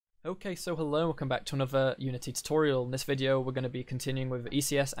Okay, so hello, welcome back to another Unity tutorial. In this video, we're going to be continuing with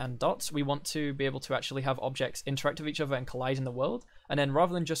ECS and dots. We want to be able to actually have objects interact with each other and collide in the world. And then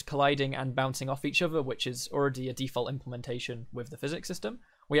rather than just colliding and bouncing off each other, which is already a default implementation with the physics system,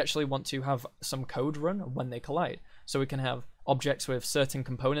 we actually want to have some code run when they collide. So we can have objects with certain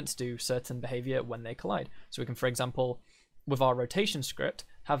components do certain behavior when they collide. So we can, for example, with our rotation script,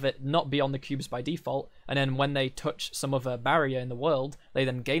 have it not be on the cubes by default, and then when they touch some other barrier in the world, they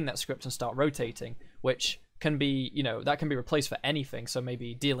then gain that script and start rotating, which can be, that can be replaced for anything. So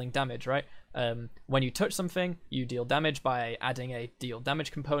maybe dealing damage, right? When you touch something, you deal damage by adding a deal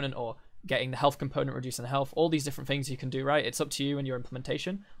damage component or getting the health component, reducing the health, all these different things you can do, right? It's up to you and your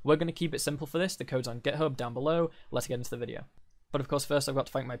implementation. We're going to keep it simple for this. The code's on GitHub down below. Let's get into the video. But of course, first I've got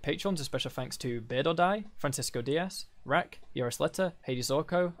to thank my patrons. A special thanks to Beard or Die, Francisco Diaz, Rack, Yoris Letta, Hades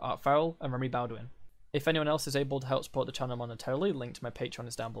Orko, Art Farrell, and Remy Baldwin. If anyone else is able to help support the channel monetarily, link to my Patreon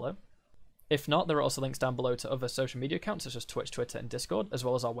is down below. If not, there are also links down below to other social media accounts such as Twitch, Twitter, and Discord, as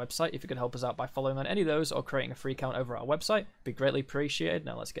well as our website. If you could help us out by following on any of those or creating a free account over our website, it'd be greatly appreciated.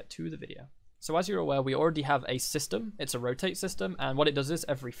 Now let's get to the video. So as you're aware, we already have a system. It's a rotate system, and what it does is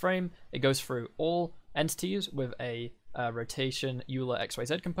every frame, it goes through all entities with a rotation Euler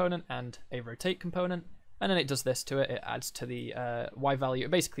XYZ component and a rotate component, and then it does this to it. It adds to the Y value.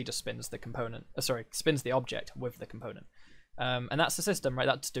 It basically just spins the component, spins the object with the component. And that's the system, right?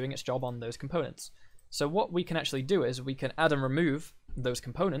 That's doing its job on those components. So what we can actually do is we can add and remove those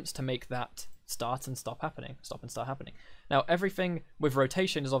components to make that start and stop happening. Now everything with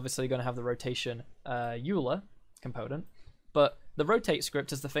rotation is obviously going to have the rotation Euler component, but the rotate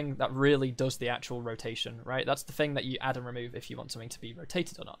script is the thing that really does the actual rotation, right? That's the thing that you add and remove if you want something to be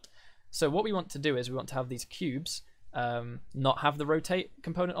rotated or not. So what we want to do is we want to have these cubes not have the rotate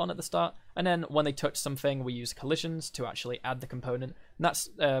component on at the start, and then when they touch something, we use collisions to actually add the component. And that's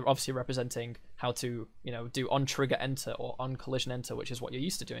obviously representing how to, do on trigger enter or on collision enter, which is what you're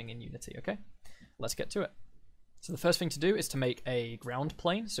used to doing in Unity. Okay, let's get to it. So the first thing to do is to make a ground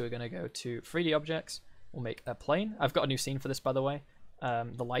plane. So we're going to go to 3D objects. We'll make a plane. I've got a new scene for this, by the way.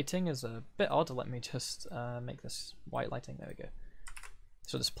 The lighting is a bit odd. Let me just make this white lighting. There we go.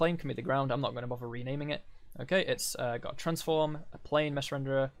 So this plane can be the ground. I'm not going to bother renaming it. Okay, it's got a transform, a plane mesh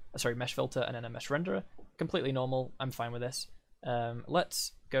renderer, mesh filter, and then a mesh renderer. Completely normal. I'm fine with this.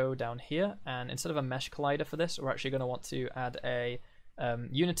 Let's go down here, and instead of a mesh collider for this, we're actually going to want to add a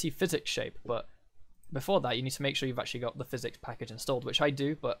Unity physics shape. But before that, you need to make sure you've actually got the physics package installed, which I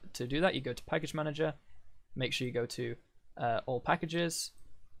do. But to do that, you go to Package Manager. Make sure you go to all packages,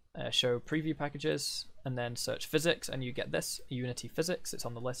 show preview packages, and then search physics, and you get this, Unity physics. It's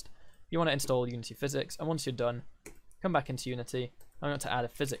on the list. You want to install Unity physics, and once you're done, come back into Unity. I want to add a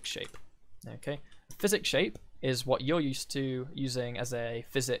physics shape. Okay, a physics shape is what you're used to using as a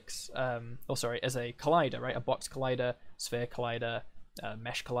physics, as a collider, right? A box collider, sphere collider,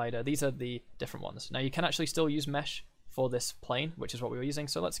 mesh collider. These are the different ones. Now you can actually still use mesh for this plane, which is what we were using.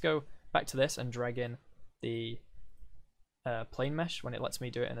 So let's go back to this and drag in the plane mesh when it lets me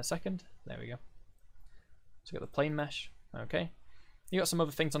do it in a second. There we go. So we got the plane mesh. Okay. You got some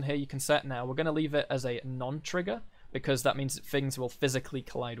other things on here you can set now. We're going to leave it as a non-trigger because that means that things will physically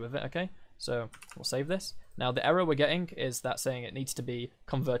collide with it. Okay. So we'll save this. Now the error we're getting is that saying it needs to be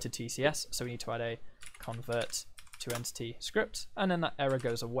converted to ECS. So we need to add a convert to entity script, and then that error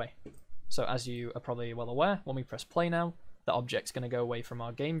goes away. So as you are probably well aware, when we press play now, the object's going to go away from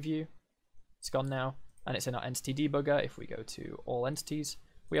our game view. It's gone now. And it's in our entity debugger. If we go to all entities,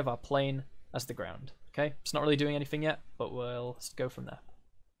 we have our plane as the ground. Okay, it's not really doing anything yet, but we'll go from there.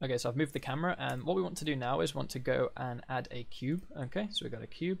 Okay, so I've moved the camera, and what we want to do now is want to go and add a cube. Okay, so we've got a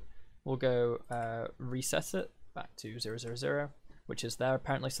cube. We'll go reset it back to 0, 0, 0, which is there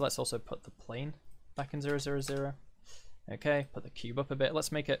apparently. So let's also put the plane back in 0, 0, 0. Okay, put the cube up a bit.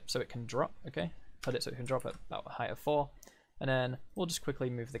 Let's make it so it can drop. Okay, put it so it can drop at about a height of 4, and then we'll just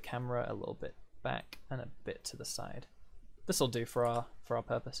quickly move the camera a little bit back and a bit to the side. This will do for our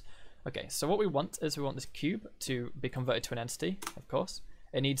purpose. Okay, so what we want is we want this cube to be converted to an entity, of course.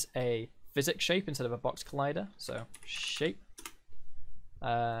 It needs a physics shape instead of a box collider, so shape.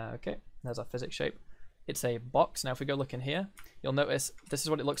 Okay, there's our physics shape. It's a box. Now if we go look in here, you'll notice this is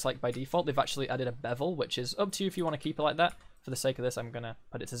what it looks like by default. They've actually added a bevel, which is up to you if you want to keep it like that. For the sake of this, I'm going to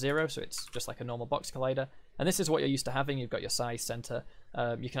put it to 0, so it's just like a normal box collider. And this is what you're used to having. You've got your size, center.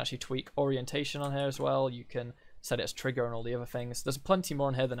 You can actually tweak orientation on here as well. You can set it as trigger and all the other things. There's plenty more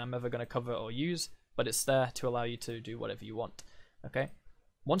on here than I'm ever going to cover or use, but it's there to allow you to do whatever you want. Okay.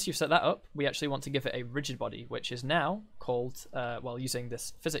 Once you've set that up, we actually want to give it a rigid body, which is now called, using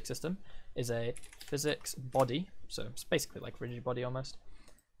this physics system, is a physics body. So it's basically like rigid body almost.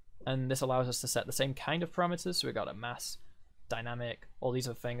 and this allows us to set the same kind of parameters. So we got a mass, dynamic, all these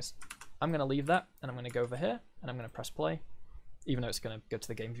other things. I'm going to leave that, and I'm going to go over here, and I'm going to press play, even though it's going to go to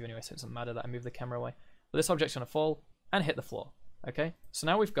the game view anyway, so it doesn't matter that I move the camera away. But this object's going to fall and hit the floor. Okay, so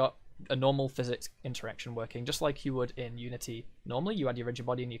now we've got a normal physics interaction working, just like you would in Unity normally. You add your rigid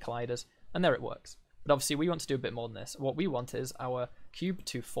body and your colliders, and there it works. But obviously we want to do a bit more than this. What we want is our cube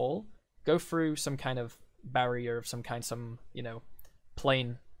to fall, go through some kind of barrier of some kind, you know,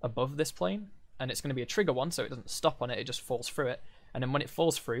 plane above this plane, and it's going to be a trigger one, so it doesn't stop on it, it just falls through it. And then when it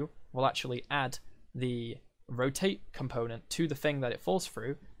falls through, we'll actually add the rotate component to the thing that it falls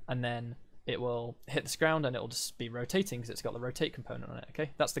through, and then it will hit this ground and it'll just be rotating because it's got the rotate component on it.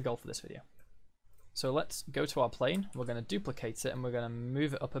 Okay, that's the goal for this video. So let's go to our plane, we're going to duplicate it, and we're going to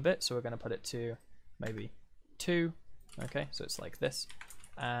move it up a bit. So we're going to put it to maybe 2. Okay, so it's like this,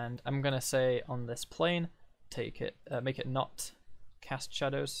 and I'm going to say on this plane, take it, make it not cast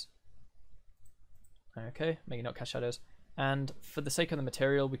shadows. Okay, make it not cast shadows, and for the sake of the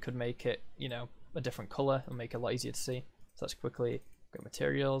material, we could make it, you know, a different color and make it a lot easier to see. So let's quickly go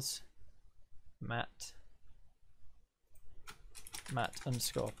materials, matte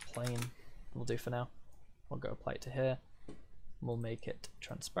underscore plane will do for now. We'll go apply it to here. We'll make it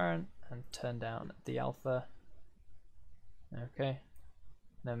transparent and turn down the alpha. Okay,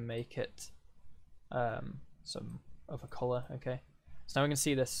 then make it some of a color. Okay, so now we can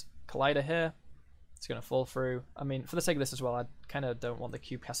see this collider here. It's going to fall through. I mean, for the sake of this as well, I kind of don't want the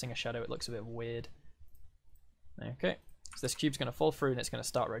cube casting a shadow. It looks a bit weird. Okay, so this cube's going to fall through and it's going to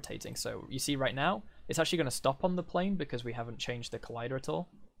start rotating. So you see right now, it's actually going to stop on the plane because we haven't changed the collider at all.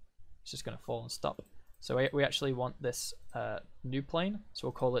 It's just going to fall and stop. So we actually want this new plane. So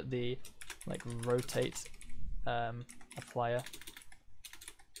we'll call it the like rotate applier.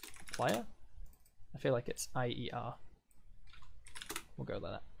 I feel like it's IER. We'll go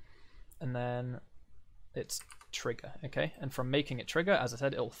like that. And then it's trigger, okay? And from making it trigger, as I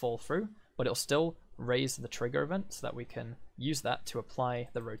said, it'll fall through, but it'll still raise the trigger event so that we can use that to apply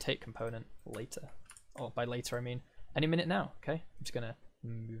the rotate component later. Or by later, I mean any minute now, okay? I'm just gonna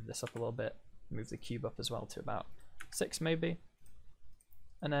move this up a little bit, move the cube up as well to about 6 maybe.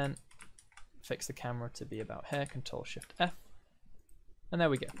 And then fix the camera to be about here, Control Shift F. And there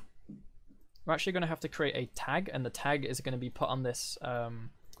we go. We're actually gonna have to create a tag, and the tag is gonna be put on this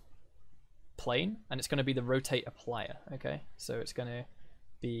plane, and it's going to be the rotate applier. Okay, so it's going to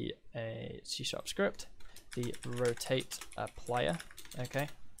be a C# script, the rotate applier. Okay,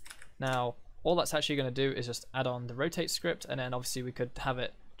 now all that's actually going to do is just add on the rotate script, and then obviously we could have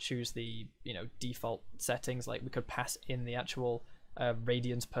it choose the, you know, default settings, like we could pass in the actual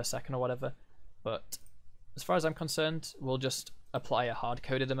radians per second or whatever. But as far as I'm concerned, we'll just apply a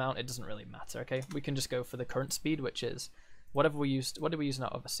hard-coded amount. It doesn't really matter. Okay, we can just go for the current speed, which is whatever we used. What did we use in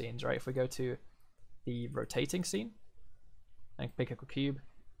our other scenes, right? If we go to the rotating scene and pick a cube,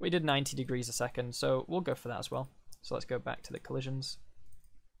 we did 90 degrees a second, so we'll go for that as well. So let's go back to the collisions.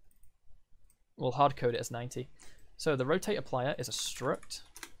 We'll hard code it as 90. So the rotate applier is a struct.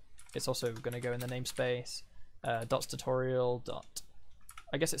 It's also going to go in the namespace. Dots tutorial dot.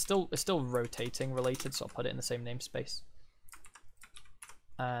 I guess it's still rotating related, so I'll put it in the same namespace.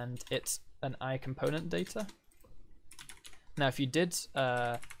 And it's an I component data. Now, if you did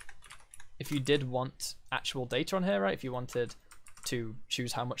want actual data on here, right? If you wanted to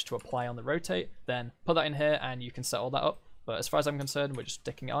choose how much to apply on the rotate, then put that in here and you can set all that up. But as far as I'm concerned, we're just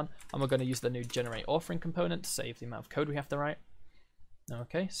sticking it on, and we're going to use the new generate authoring component to save the amount of code we have to write.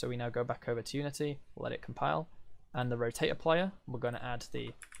 Okay, so we now go back over to Unity, let it compile, and the rotate applier, we're going to add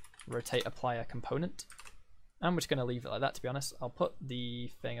the rotate applier component. I'm just going to leave it like that, to be honest. I'll put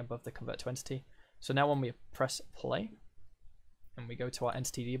the thing above the convert to entity. So now when we press play, and we go to our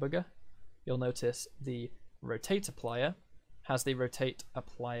entity debugger, you'll notice the rotate applier has the rotate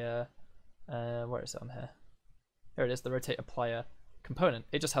applier, where is it on here? Here it is, the rotate applier component.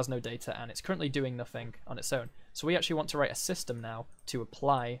 It just has no data and it's currently doing nothing on its own. So we actually want to write a system now to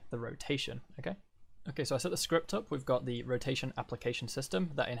apply the rotation, okay? Okay, so I set the script up. We've got the rotation application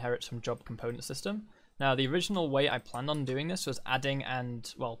system that inherits from job component system. Now the original way I planned on doing this was adding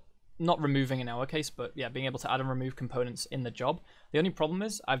and, well, not removing in our case, but yeah, being able to add and remove components in the job. The only problem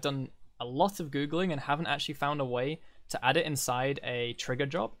is I've done a lot of Googling and haven't actually found a way to add it inside a trigger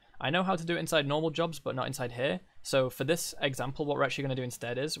job. I know how to do it inside normal jobs, but not inside here. So for this example, what we're actually going to do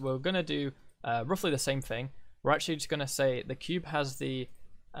instead is we're going to do roughly the same thing. We're actually just going to say the cube has the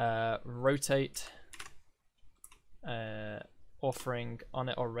rotate offering on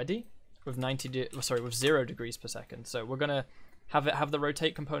it already with 0 degrees per second. So we're going to have the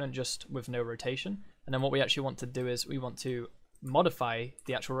rotate component just with no rotation. And then what we actually want to do is we want to modify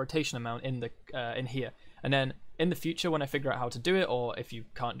the actual rotation amount in the in here. And then in the future, when I figure out how to do it, or if you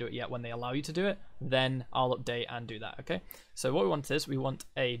can't do it yet when they allow you to do it, then I'll update and do that. Okay. So what we want is we want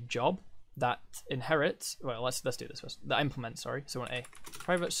a job that inherits. Well, let's do this first. That implements. Sorry. So we want a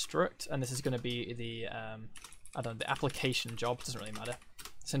private struct, and this is going to be the I don't know, the application job. It doesn't really matter.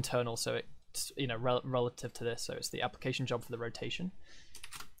 It's internal, so it's, you know, relative to this. So it's the application job for the rotation.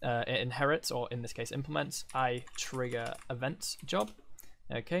 It inherits, or in this case implements, I trigger events job.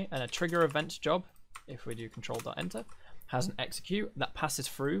 Okay, and a trigger events job, if we do control.enter, has an execute that passes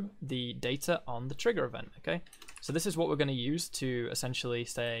through the data on the trigger event. Okay, so this is what we're going to use to essentially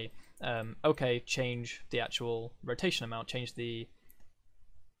say, okay, change the actual rotation amount, change the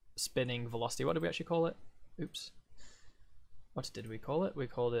spinning velocity. What did we actually call it? Oops. What did we call it? We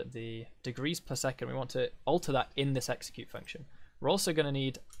called it the degrees per second. We want to alter that in this execute function. We're also going to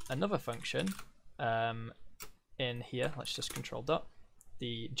need another function in here. Let's just control dot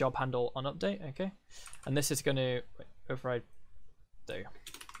the job handle on update. Okay, and this is going to override. There you go.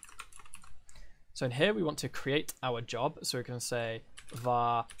 So in here we want to create our job. So we can say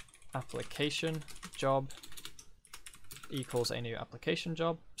var application job equals a new application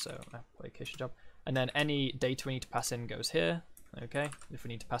job. So application job, and then any data we need to pass in goes here. Okay, if we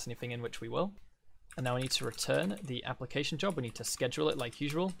need to pass anything in, which we will. And now we need to return the application job. We need to schedule it like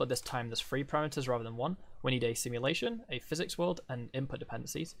usual, but this time there's 3 parameters rather than 1. We need a simulation, a physics world, and input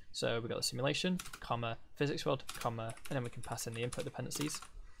dependencies. So we got the simulation, comma, physics world, comma, and then we can pass in the input dependencies.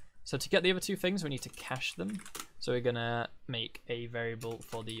 So to get the other 2 things, we need to cache them. So we're gonna make a variable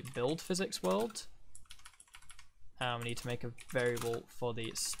for the build physics world. We need to make a variable for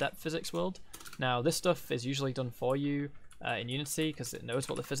the step physics world. Now this stuff is usually done for you in Unity because it knows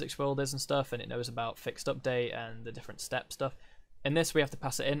what the physics world is and stuff, and it knows about fixed update and the different step stuff. In this we have to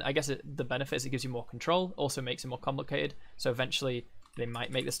pass it in. I guess the benefit is it gives you more control, also makes it more complicated. So eventually they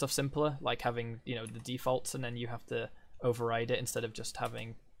might make this stuff simpler, like having, you know, the defaults and then you have to override it instead of just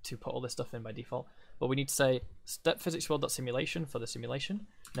having to put all this stuff in by default. But we need to say step physics world.simulation for the simulation.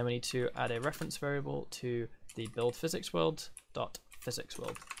 And then we need to add a reference variable to the build physics world.physics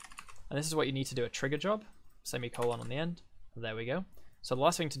world. And this is what you need to do a trigger job, semicolon on the end. There we go. So the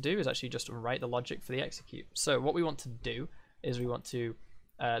last thing to do is actually just write the logic for the execute. So what we want to do is we want to,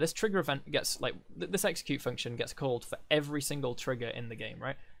 this trigger event gets, like, this execute function gets called for every single trigger in the game,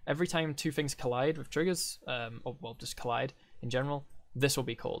 right? Every time 2 things collide with triggers, or well, just collide in general, this will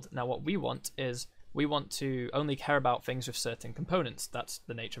be called. Now what we want is, we want to only care about things with certain components. That's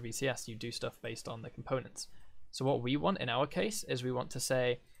the nature of ECS. You do stuff based on the components. So what we want in our case is we want to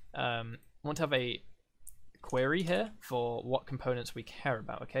say, we want to have a query here for what components we care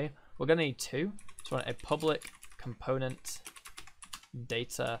about. Okay, we're going to need 2. So we want a public component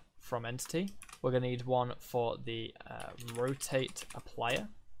data from entity. We're going to need one for the rotate applier.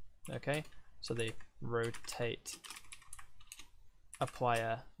 Okay, so the rotate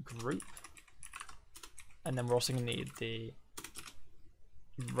applier group, and then we're also going to need the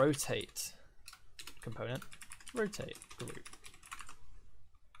rotate component rotate group.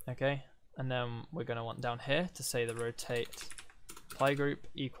 Okay, and then we're going to want down here to say the rotate apply group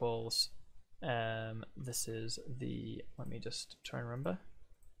equals this is the, let me just try and remember.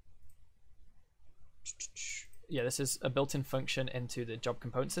 Yeah, this is a built-in function into the job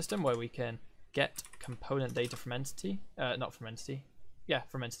component system where we can get component data from entity, not from entity, yeah,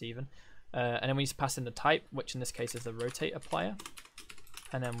 from entity even, and then we need to pass in the type, which in this case is the rotate applier,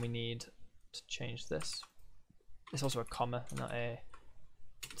 and then we need to change this. It's also a comma, not a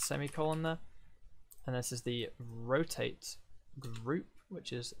semicolon there, and this is the rotate group,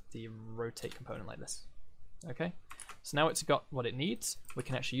 which is the rotate component like this. Okay, so now it's got what it needs. We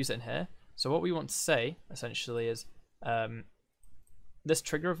can actually use it in here. So what we want to say essentially is this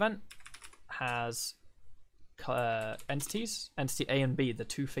trigger event has entities, entity A and B, the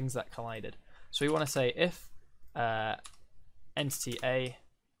 2 things that collided. So we want to say if entity A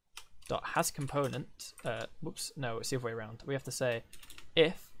dot has component, whoops, no, it's the other way around. We have to say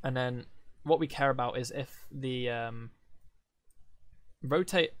if, and then what we care about is if the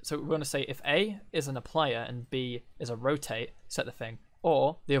rotate, so we want to say if A is an applier and B is a rotate, set the thing,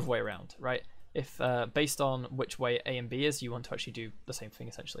 or the other way around, right? If based on which way A and B is, you want to actually do the same thing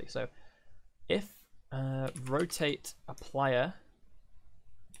essentially. So if rotate applier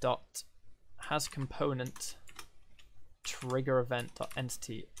dot has component trigger event dot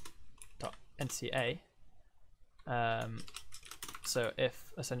entity A, so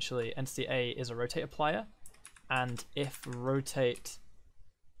if essentially entity A is a rotate applier, and if rotate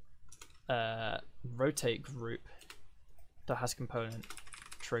rotate group that has component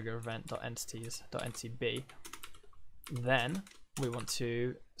trigger event dot entities dot entity B, then we want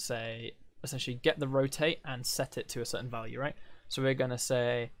to say, essentially get the rotate and set it to a certain value, right? So we're going to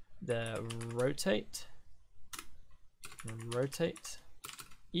say the rotate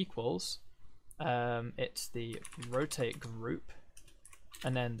equals, it's the rotate group,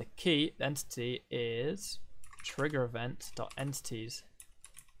 and then the key entity is trigger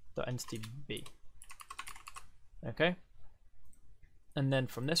event.entities.entity b. Okay, and then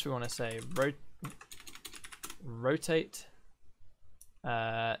from this we want to say rotate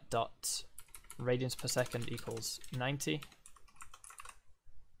dot radians per second equals 90.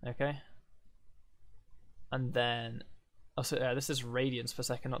 Okay, and then also this is radians per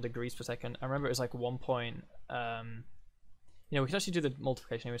second, not degrees per second. I remember it was like 1 point. You know, we could actually do the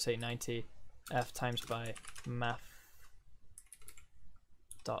multiplication. We would say 90 f times by math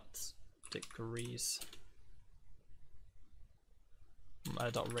dot degrees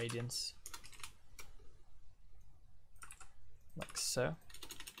dot radians, like so.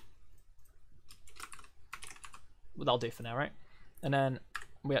 Well, that'll do for now, right? And then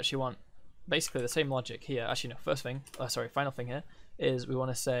we actually want basically the same logic here. Actually, no, final thing here is we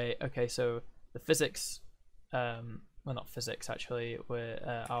want to say, okay, so the physics, well, not physics actually, we're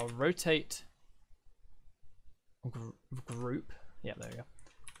our rotate group, yeah, there we go,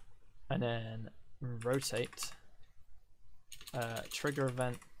 and then rotate trigger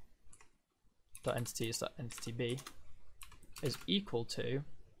event dot entities dot entity b is equal to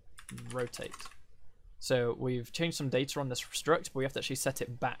rotate. So we've changed some data on this struct, but we have to actually set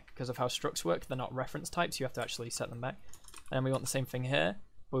it back because of how structs work. They're not reference types, you have to actually set them back. And then we want the same thing here,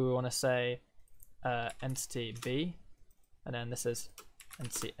 but we want to say entity b, and then this is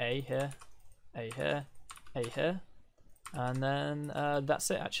entity a here, a here, a here, and then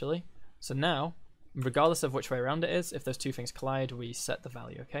that's it actually. So now, regardless of which way around it is, if those two things collide, we set the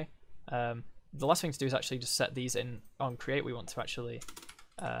value, okay? The last thing to do is actually just set these in on create. We want to actually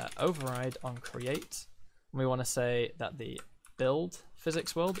override on create. We want to say that the build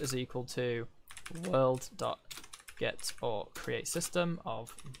physics world is equal to world.get or create system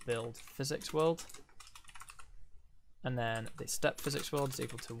of build physics world, and then the step physics world is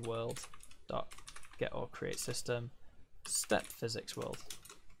equal to world.get or create system step physics world.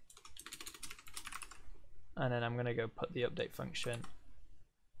 And then I'm going to go put the update function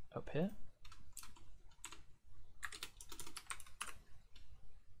up here.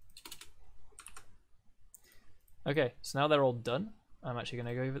 Okay, so now they're all done. I'm actually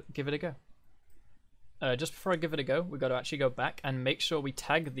going to go give it a go. Just before I give it a go, we've got to actually go back and make sure we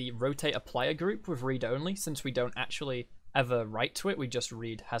tag the rotate applier group with read only, since we don't actually ever write to it, we just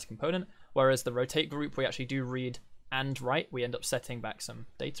read has component, whereas the rotate group we actually do read and write. We end up setting back some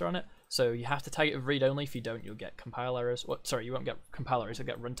data on it, so you have to tag it with read only. If you don't, you'll get compile errors. Well, sorry, you won't get compile errors, you'll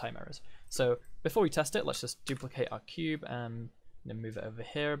get runtime errors. So before we test it, let's just duplicate our cube and then move it over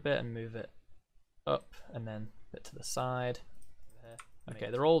here a bit and move it up and then a bit to the side.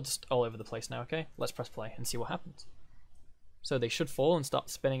 Okay, they're all just all over the place now. Okay, let's press play and see what happens. So they should fall and start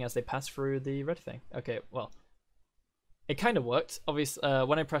spinning as they pass through the red thing. Okay, well, it kind of worked. Obviously,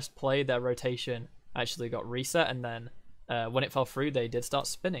 when I pressed play, their rotation actually got reset, and then when it fell through, they did start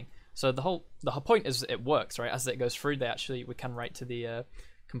spinning. So the whole point is it works, right? As it goes through, we can write to the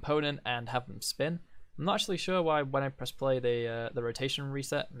component and have them spin. I'm not actually sure why when I press play, the rotation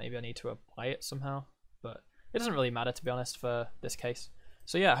reset. Maybe I need to apply it somehow, but it doesn't really matter, to be honest, for this case.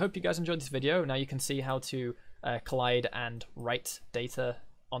 So yeah, I hope you guys enjoyed this video. Now you can see how to collide and write data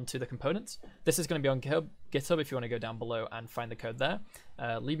onto the components. This is going to be on GitHub if you want to go down below and find the code there.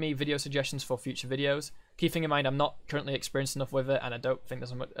 Leave me video suggestions for future videos. Keeping in mind I'm not currently experienced enough with it, and I don't think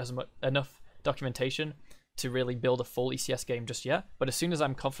there's enough documentation to really build a full ECS game just yet, but as soon as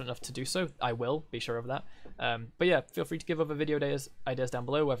I'm confident enough to do so, I will, be sure of that. But yeah, feel free to give other video ideas down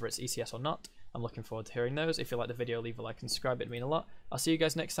below, whether it's ECS or not. I'm looking forward to hearing those. If you like the video, leave a like and subscribe, it'd mean a lot. I'll see you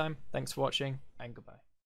guys next time. Thanks for watching, and goodbye.